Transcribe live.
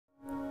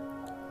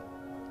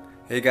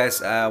Hey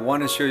guys, I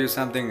want to show you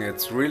something.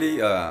 It's really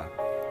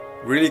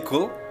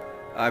cool.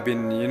 I've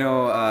been,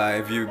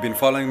 if you've been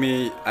following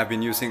me, I've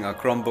been using a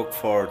Chromebook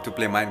to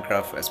play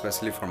Minecraft,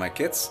 especially for my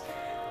kids.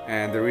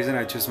 And the reason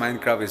I choose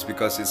Minecraft is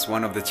because it's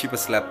one of the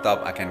cheapest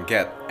laptop I can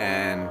get,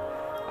 and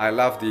I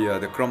love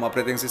the Chrome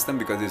operating system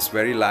because it's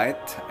very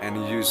light and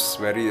you use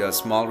very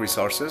small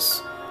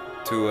resources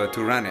to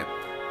run it.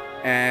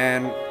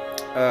 And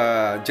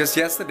just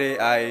yesterday,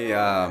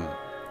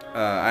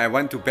 I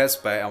went to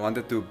Best Buy. I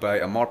wanted to buy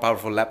a more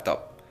powerful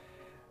laptop.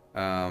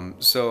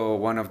 So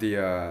one of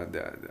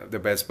the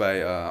Best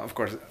Buy, of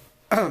course,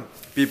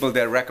 people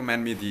that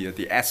recommend me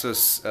the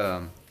Asus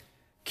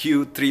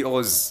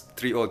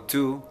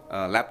Q302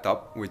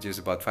 laptop, which is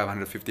about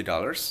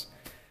 $550.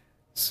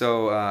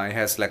 So it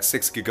has like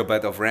 6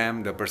 gigabytes of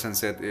RAM. The person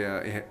said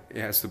it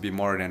has to be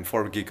more than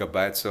 4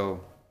 gigabytes.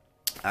 So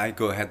I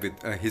go ahead with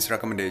his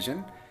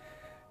recommendation,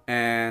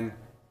 and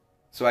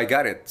so I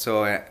got it.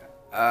 So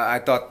I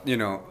thought,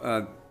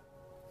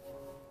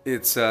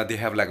 it's they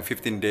have like a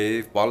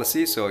 15-day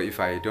policy. So if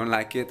I don't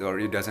like it or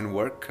it doesn't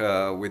work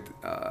with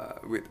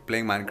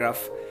playing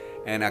Minecraft,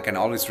 and I can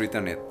always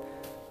return it.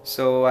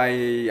 So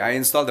I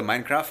installed the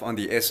Minecraft on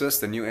the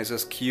new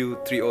Asus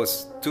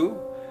Q302,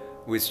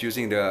 which is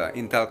using the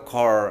Intel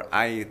Core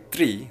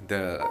i3,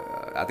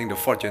 I think the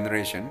 4th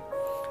generation,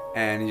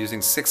 and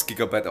using 6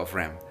 gigabytes of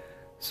RAM.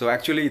 So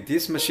actually,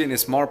 this machine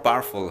is more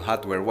powerful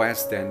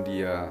hardware-wise than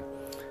the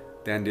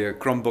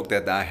Chromebook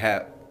that I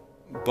have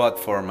bought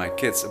for my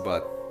kids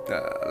about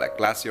like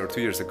last year or 2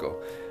 years ago,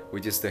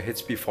 which is the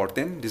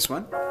HP14, this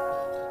one,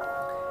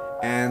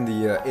 and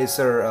the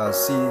Acer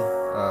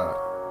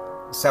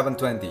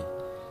C720.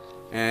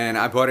 And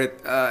I bought it,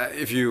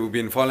 if you've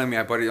been following me,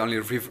 I bought it only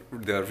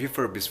the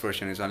refurbished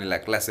version is only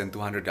like less than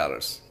 $200.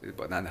 It's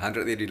about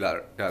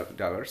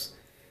 $180.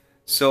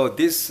 So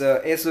this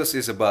Asus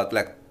is about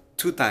like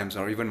 2 times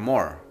or even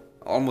more,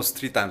 almost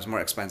 3 times more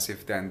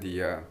expensive than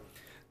the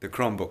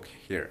Chromebook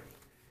here.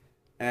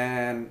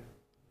 And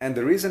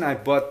the reason I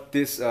bought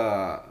this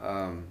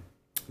the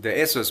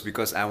Asus,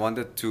 because I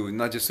wanted to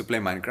not just to play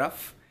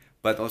Minecraft,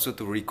 but also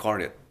to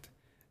record it.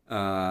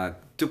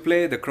 To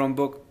play the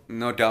Chromebook,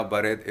 no doubt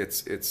about it,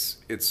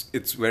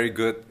 it's very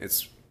good.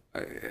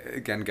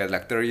 It can get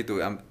like 30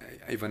 to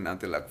even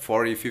until like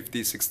 40,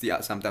 50, 60,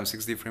 sometimes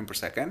 60 frames per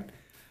second.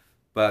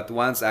 But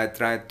once I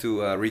try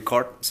to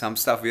record some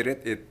stuff with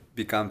it, it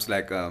becomes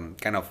like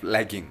kind of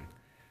lagging.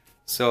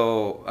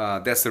 So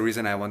that's the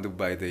reason I want to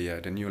buy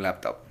the new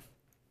laptop.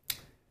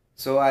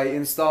 So I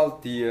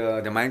installed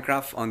the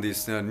Minecraft on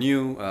this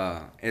new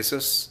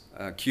Asus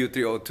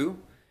Q302,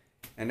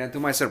 and then to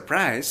my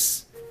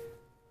surprise,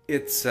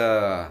 it's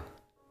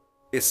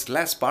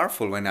less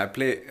powerful when I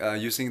play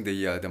using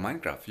the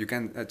Minecraft. You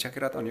can check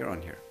it out on your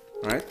own here.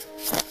 All right.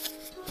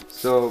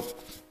 So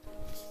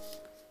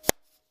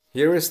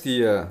here is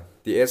the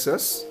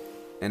Asus,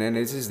 and then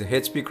this is the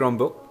HP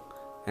Chromebook,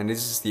 and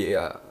this is the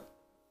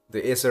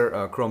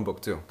Acer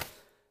Chromebook too.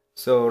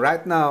 So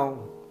right now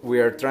we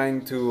are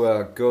trying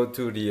to go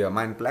to the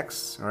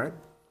Mineplex. All right.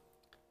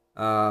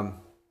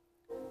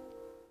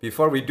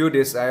 Before we do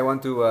this, I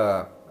want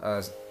to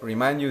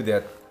remind you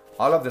that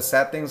all of the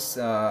settings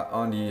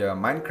on the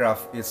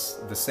Minecraft is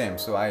the same.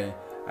 So I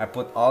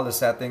put all the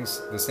settings,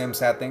 the same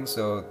settings,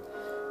 so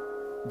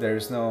there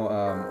is no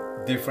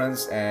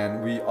difference,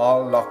 and we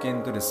all log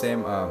into the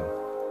same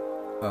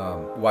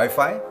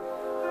Wi-Fi.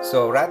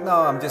 So right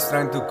now I'm just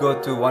trying to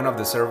go to one of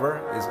the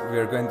server. We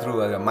are going through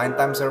the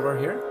MineTime server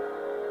here.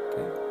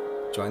 Okay,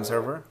 join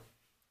server,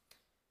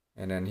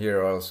 and then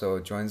here also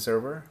join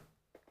server.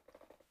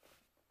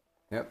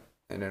 Yep,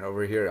 and then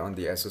over here on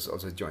the Asus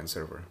also join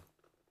server.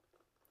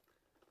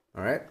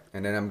 All right,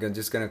 and then I'm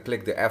just gonna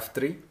click the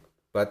F3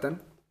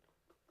 button,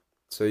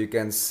 so you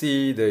can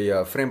see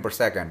the frame per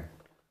second.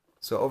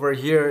 So over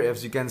here,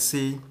 as you can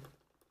see,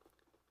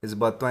 it's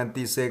about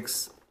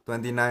 26,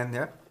 29.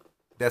 Yeah,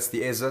 that's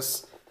the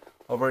Asus.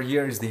 Over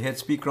here is the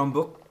HP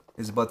Chromebook.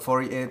 It's about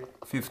 48,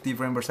 50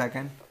 frames per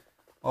second.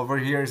 Over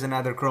here is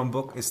another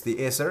Chromebook. It's the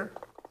Acer.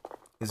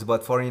 It's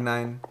about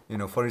 49,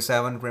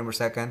 47 frames per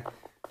second.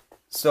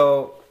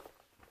 So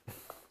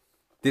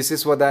this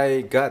is what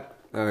I got,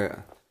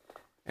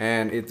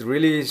 and it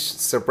really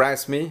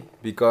surprised me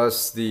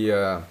because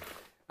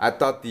I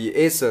thought the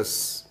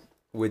Asus,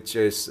 which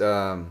is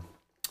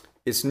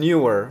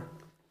newer,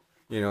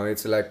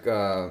 it's like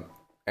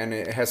and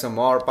it has a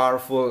more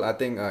powerful, I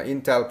think,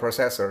 Intel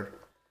processor,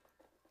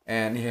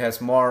 and it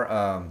has more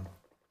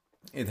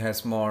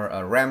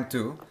RAM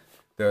too.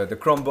 The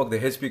Chromebook, the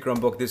HP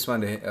Chromebook, this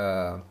one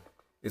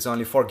it's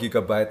only 4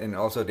 gigabytes, and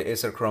also the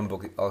Acer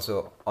Chromebook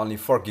also only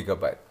 4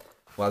 gigabytes,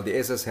 while the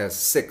Asus has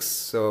 6.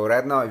 So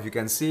right now, if you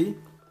can see,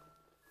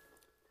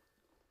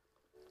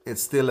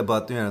 it's still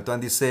about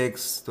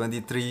 26,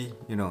 23.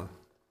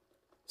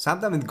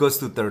 Sometimes it goes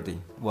to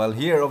 30. While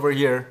over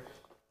here,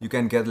 you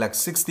can get like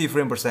 60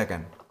 frames per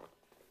second.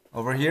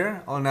 Over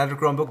here on another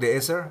Chromebook, the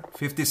Acer,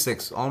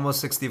 56,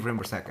 almost 60 frames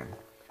per second.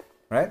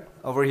 Right?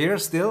 Over here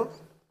still,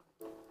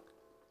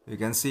 you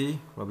can see,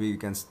 probably you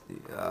can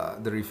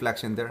the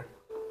reflection there.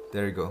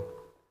 There you go.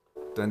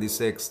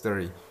 26,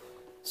 30.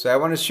 So I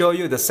want to show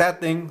you the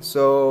setting.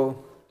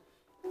 So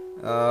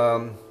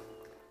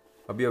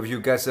maybe of you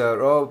guys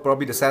are, oh,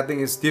 probably the setting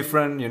is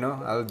different, you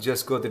know. I'll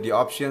just go to the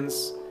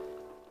options,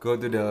 go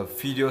to the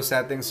video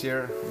settings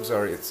here. I'm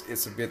sorry,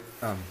 it's a bit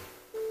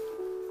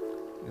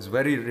it's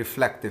very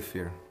reflective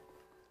here.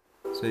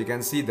 So you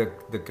can see the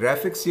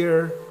graphics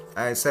here.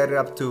 I set it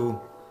up to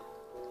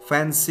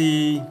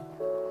fancy,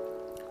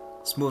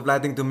 smooth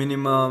lighting to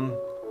minimum,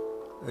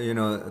 you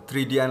know,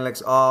 3D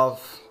analytics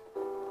off,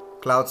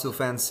 clouds to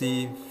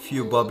fancy,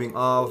 few bobbing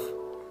off,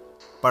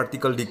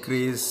 particle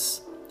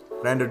decrease,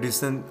 render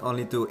distance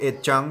only to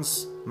 8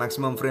 chunks,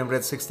 maximum frame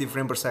rate 60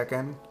 frames per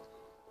second,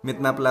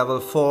 mid-map level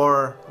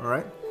 4.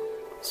 Alright,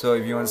 so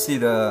if you want to see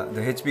the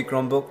HP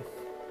Chromebook,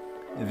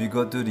 if you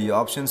go to the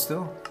options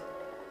too,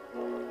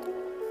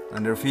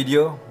 under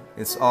video,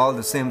 it's all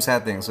the same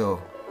setting. So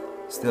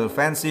still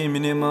fancy,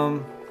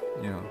 minimum,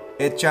 you know,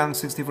 8 chunks,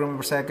 60 frames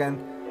per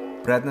second,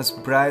 brightness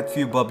bright,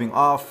 few bobbing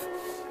off.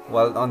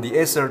 While on the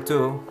Acer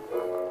too,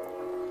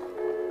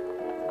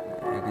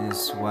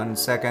 just 1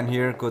 second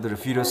here, go to the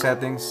video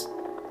settings.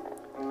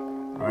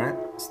 Alright,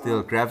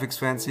 still graphics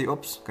fancy.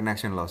 Oops,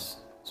 connection loss,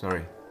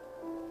 sorry.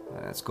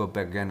 Let's go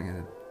back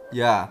again.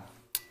 Yeah,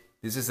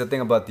 this is the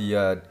thing about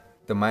the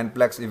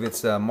Mindplex. If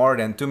it's more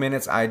than 2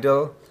 minutes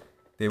idle,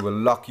 they will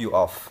lock you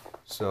off.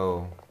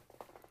 So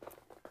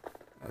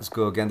let's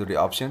go again to the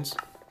options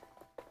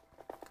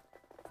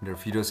under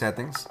video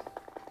settings.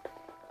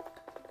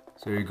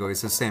 So here you go,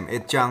 it's the same,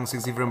 8 chunks,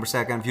 60 frames per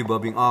second, view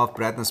bobbing off,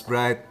 brightness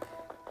bright,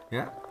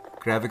 yeah,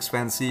 graphics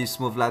fancy,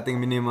 smooth lighting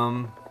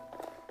minimum.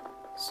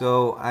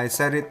 So I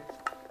set it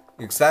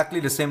exactly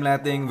the same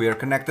lighting. We are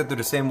connected to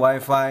the same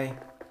Wi-Fi,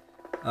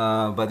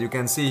 but you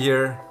can see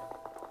here,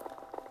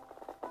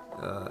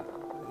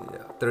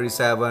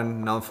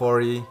 37, now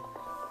 40.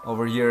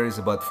 Over here is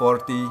about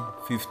 40,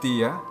 50,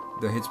 yeah,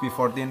 the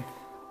HP14.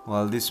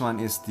 While this one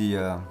is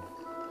the,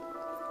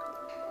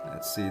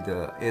 let's see,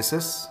 the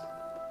Asus.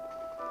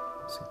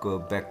 So go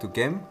back to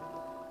game.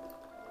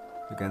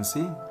 You can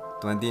see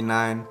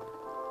 29.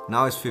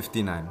 Now it's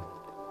 59.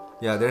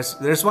 Yeah,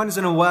 there's once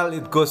in a while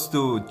it goes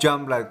to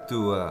jump like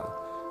to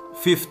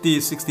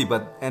 50, 60,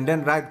 but and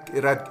then right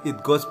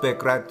it goes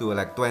back right to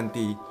like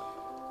 20.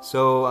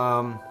 So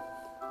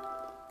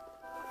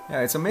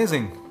yeah, it's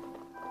amazing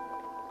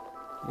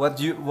what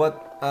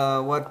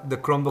the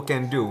Chromebook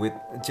can do with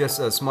just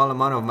a small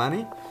amount of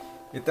money.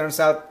 It turns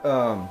out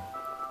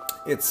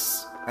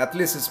it's at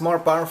least it's more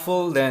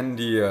powerful than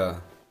the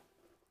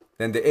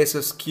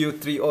Asus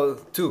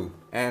Q302,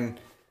 and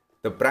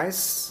the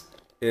price,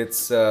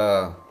 it's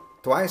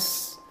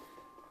twice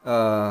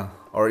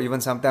or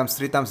even sometimes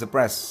 3 times the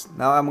price.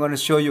 Now I'm going to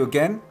show you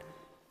again.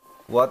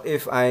 What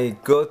if I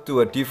go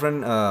to a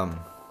different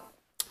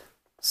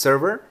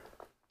server?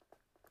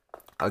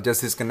 I'll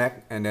just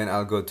disconnect and then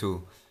I'll go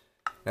to,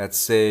 let's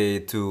say,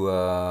 to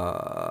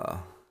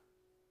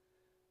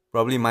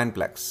probably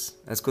Mindplex.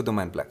 Let's go to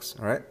Mindplex.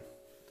 All right,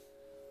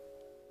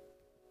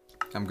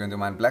 I'm going to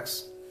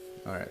Mindplex.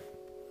 All right,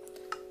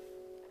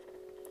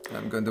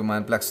 I'm going to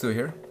Mindplex 2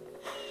 here.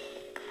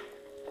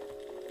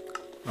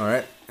 All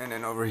right, and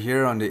then over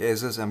here on the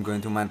Asus, I'm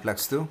going to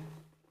Mindplex 2.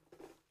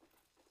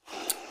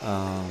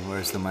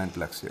 Where's the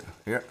Mindplex here?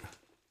 Here.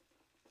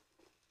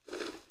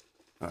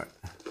 All right.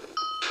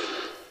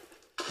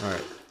 All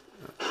right.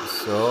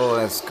 So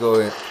let's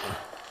go a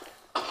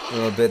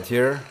little bit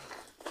here.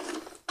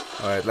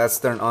 All right, let's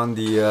turn on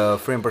the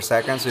frame per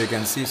second so you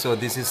can see. So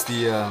this is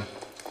the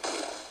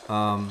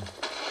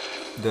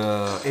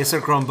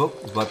Acer Chromebook.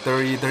 It's about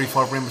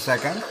 34 frames per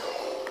second.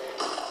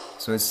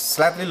 So it's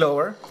slightly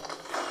lower.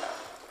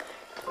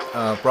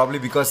 Probably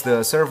because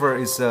the server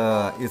is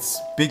it's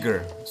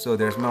bigger, so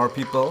there's more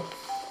people.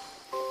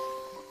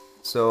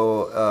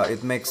 So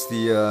it makes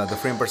the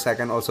frame per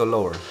second also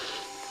lower.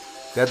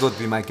 That would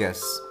be my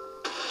guess.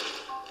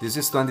 This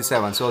is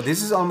 27, so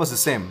this is almost the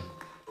same,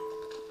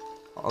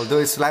 although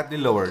it's slightly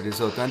lower.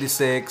 So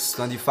 26,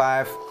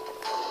 25.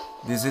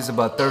 This is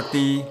about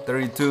 30,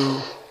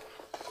 32.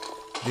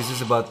 This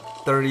is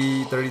about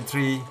 30,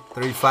 33,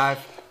 35.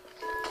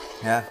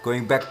 Yeah,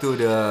 going back to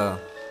the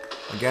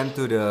again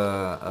to the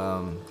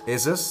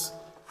Asus,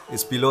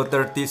 it's below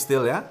 30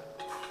 still, yeah.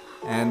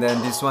 And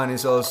then this one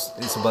is also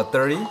about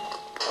 30,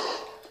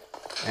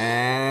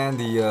 and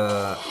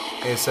the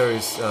Acer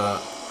is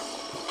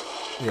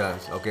yeah,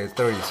 okay,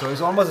 30. So it's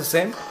almost the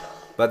same,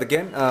 but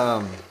again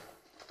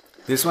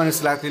this one is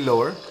slightly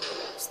lower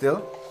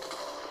still,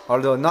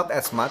 although not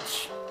as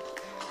much.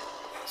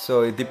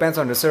 So it depends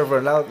on the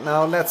server.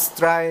 Now let's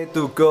try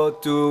to go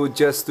to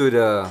just to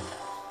the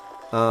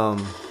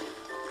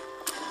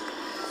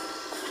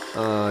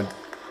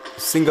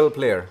single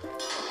player.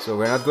 So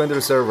we're not going to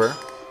the server,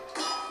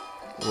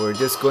 we're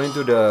just going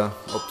to the,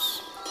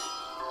 oops,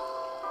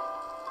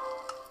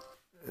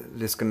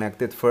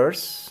 disconnect it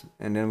first,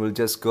 and then we'll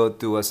just go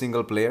to a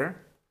single player.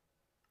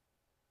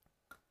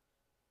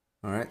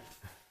 All right,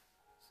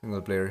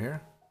 single player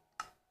here.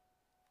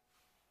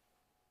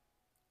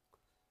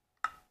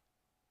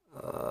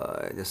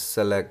 Just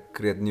select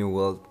create new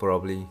world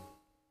probably.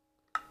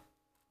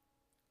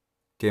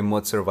 Game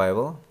mode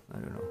survival. I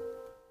don't know.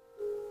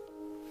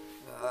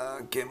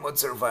 Game mode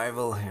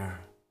survival here.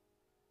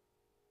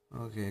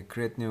 Okay,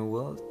 create new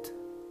world.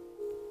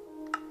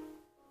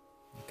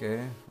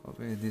 Okay,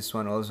 this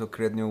one also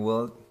create new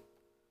world.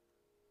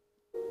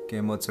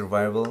 Game mode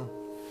survival.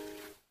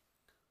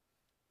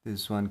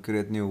 This one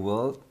create new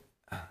world.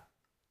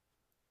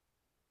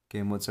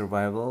 Game mode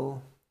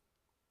survival.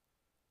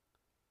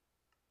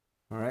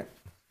 Alright.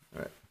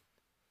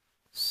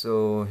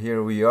 So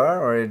here we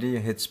are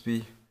already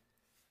HP.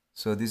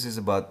 So this is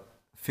about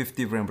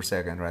 50 frames per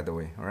second right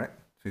away. Alright,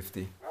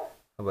 50.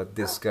 How about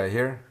this guy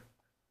here?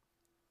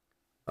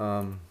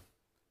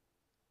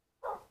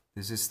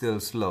 This is still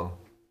slow.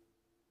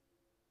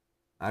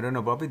 I don't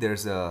know, probably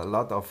there's a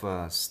lot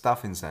of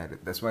stuff inside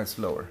it. That's why it's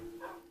slower.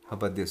 How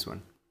about this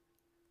one?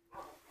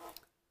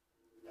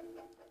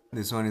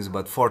 This one is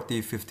about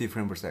 40-50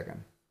 frames per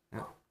second.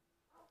 Yeah.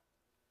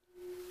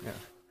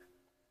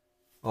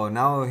 Oh,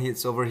 now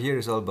it's over here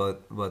is all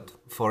about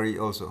 40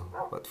 also,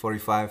 about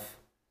 45.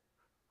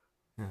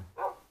 Yeah.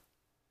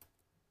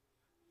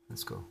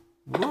 Let's go.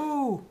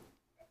 Woo!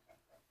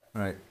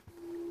 Right.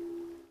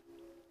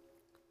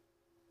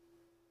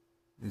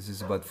 This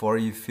is about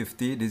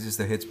 40-50. This is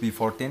the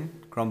HP14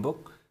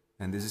 Chromebook,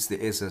 and this is the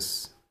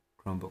Asus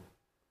Chromebook.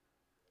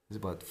 It's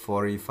about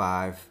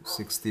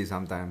 45-60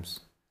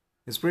 sometimes.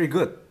 It's pretty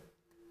good.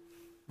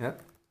 Yeah.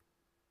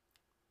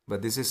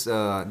 But this is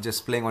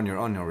just playing on your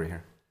own over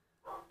here.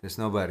 There's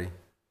nobody.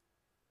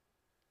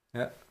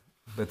 Yeah.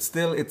 But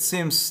still, it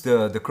seems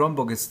the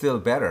Chromebook is still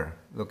better.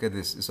 Look at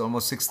this. It's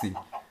almost 60.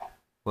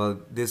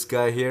 Well, this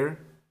guy here,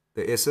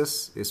 the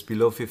Asus, is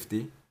below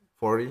 50,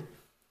 40.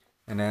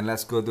 And then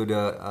let's go to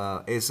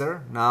the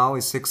Acer. Now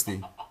it's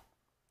 60.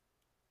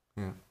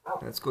 Yeah.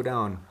 Let's go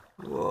down.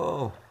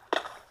 Whoa.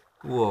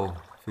 Whoa.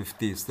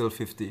 50. Still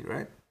 50,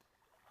 right?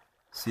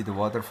 See the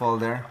waterfall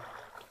there?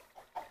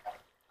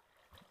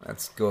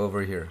 Let's go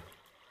over here.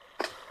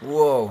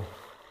 Whoa.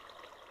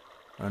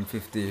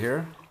 150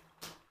 here.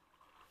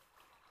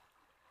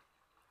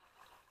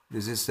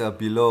 This is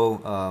below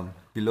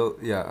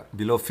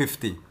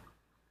 50.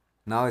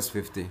 Now it's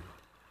 50.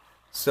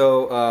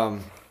 So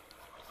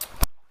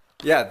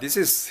yeah, this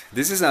is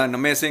an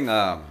amazing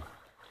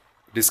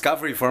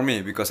discovery for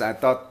me, because I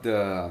thought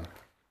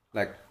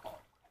like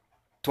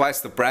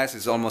twice the price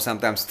is almost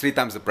sometimes 3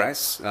 times the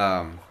price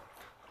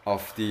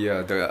of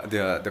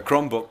the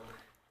Chromebook.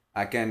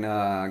 I can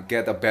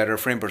get a better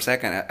frame per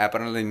second.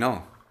 Apparently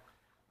no.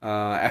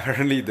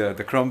 Apparently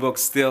the Chromebook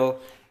still,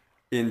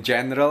 in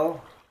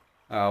general,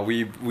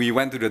 we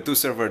went to the 2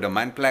 server, the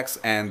Mineplex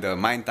and the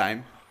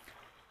Mindtime,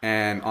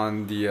 and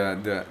on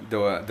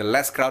the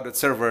less crowded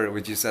server,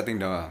 which is I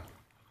think the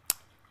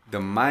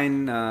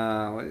Mindtime,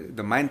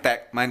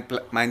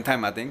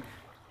 I think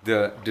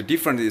the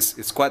difference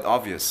is quite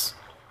obvious.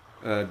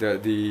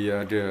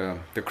 The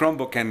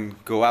Chromebook can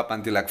go up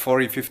until like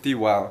 40-50,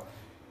 while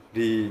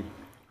the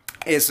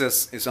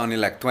Asus is only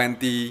like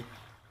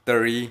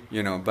 20-30,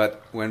 you know.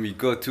 But when we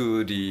go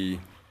to the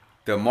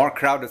more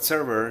crowded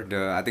server,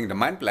 I think the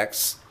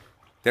Mindplex,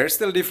 there's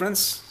still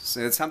difference.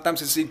 So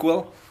sometimes it's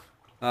equal,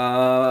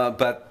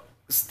 but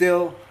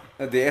still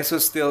the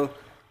Asus still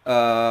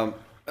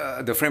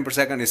the frame per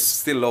second is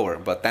still lower,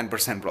 but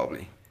 10%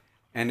 probably.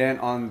 And then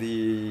on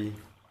the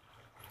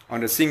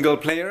single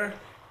player,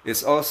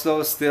 it's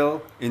also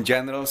still, in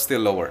general,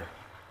 still lower,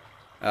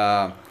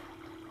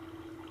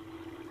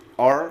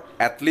 or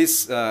at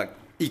least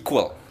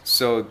equal.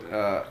 So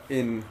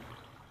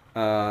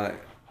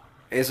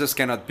Asus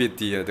cannot beat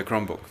the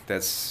Chromebook.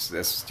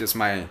 That's just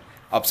my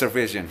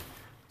observation.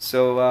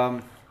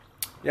 So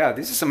yeah,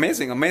 this is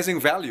amazing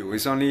value.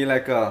 It's only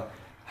like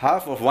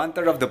half of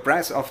 1/3 of the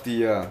price of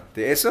the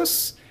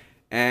Asus,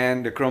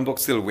 and the Chromebook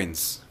still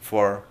wins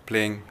for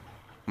playing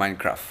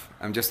Minecraft.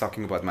 I'm just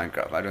talking about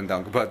Minecraft. I don't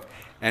talk about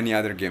any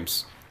other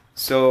games.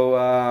 So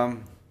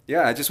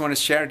yeah, I just want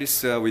to share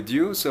this with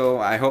you. So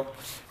I hope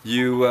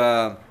you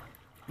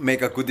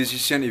make a good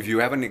decision. If you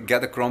haven't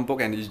got a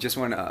Chromebook and you just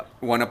wanna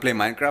play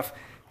Minecraft,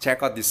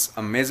 check out this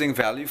amazing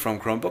value from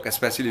Chromebook,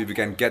 especially if you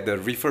can get the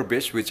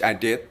refurbished, which I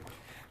did,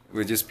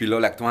 which is below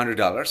like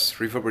 $200,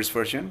 refurbished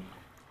version.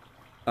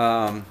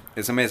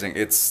 It's amazing.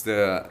 It's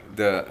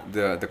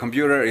the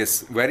computer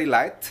is very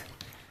light,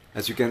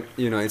 as you can,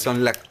 you know, it's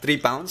only like 3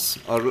 pounds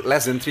or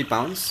less than 3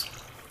 pounds.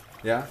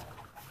 Yeah.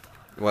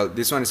 Well,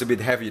 this one is a bit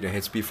heavy, the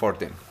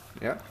HP14.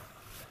 Yeah.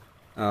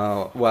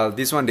 Well,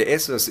 this one, the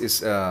Asus,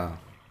 is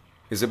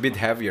a bit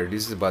heavier.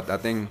 This is about, I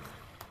think,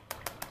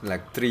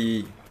 like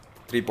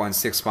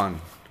 3.6 pounds,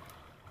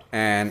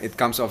 and it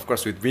comes of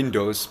course with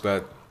Windows,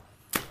 but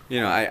you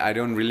know, I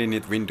don't really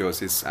need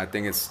Windows. I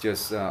think it's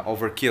just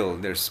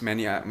overkill. There's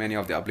many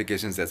of the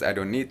applications that I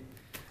don't need.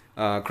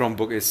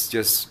 Chromebook is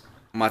just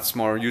much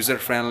more user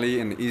friendly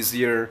and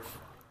easier,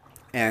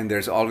 and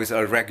there's always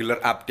a regular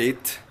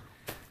update.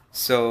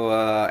 So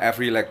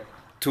every like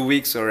 2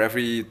 weeks or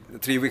every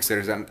 3 weeks,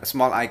 there's a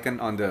small icon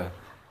on the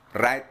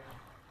right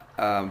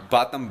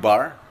bottom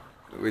bar,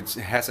 which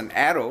has an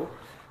arrow,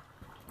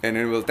 and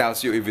it will tell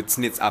you if it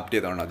needs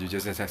update or not. You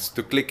just have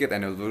to click it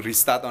and it will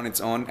restart on its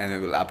own and it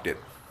will update.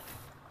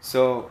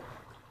 So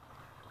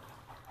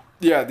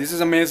yeah, this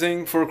is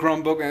amazing for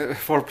Chromebook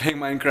for playing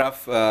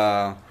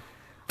Minecraft.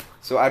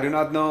 So I do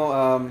not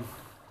know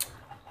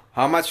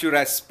how much should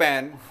I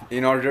spend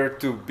in order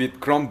to beat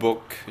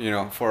Chromebook, you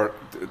know,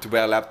 to buy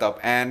a laptop,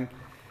 and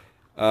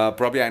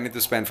probably I need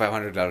to spend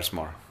 $500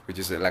 more, which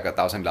is like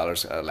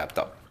 $1,000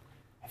 laptop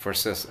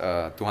versus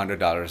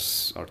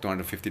 $200 or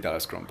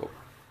 $250 Chromebook.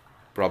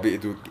 Probably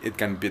it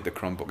can beat the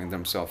Chromebook in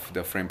terms of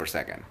the frame per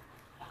second.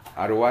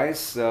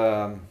 Otherwise,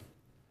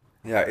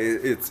 yeah,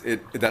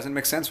 it doesn't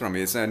make sense for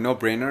me. It's a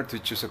no-brainer to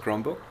choose a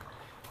Chromebook.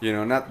 You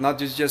know, not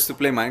just to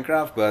play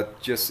Minecraft, but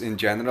just in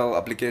general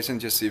application.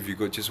 Just if you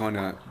just want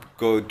to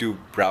go do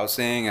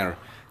browsing or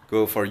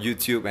go for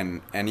YouTube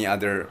and any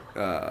other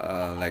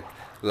like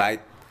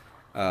light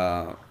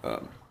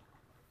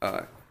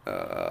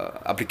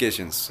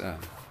applications.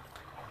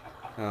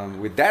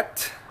 With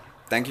that,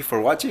 thank you for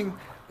watching.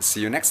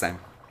 See you next time.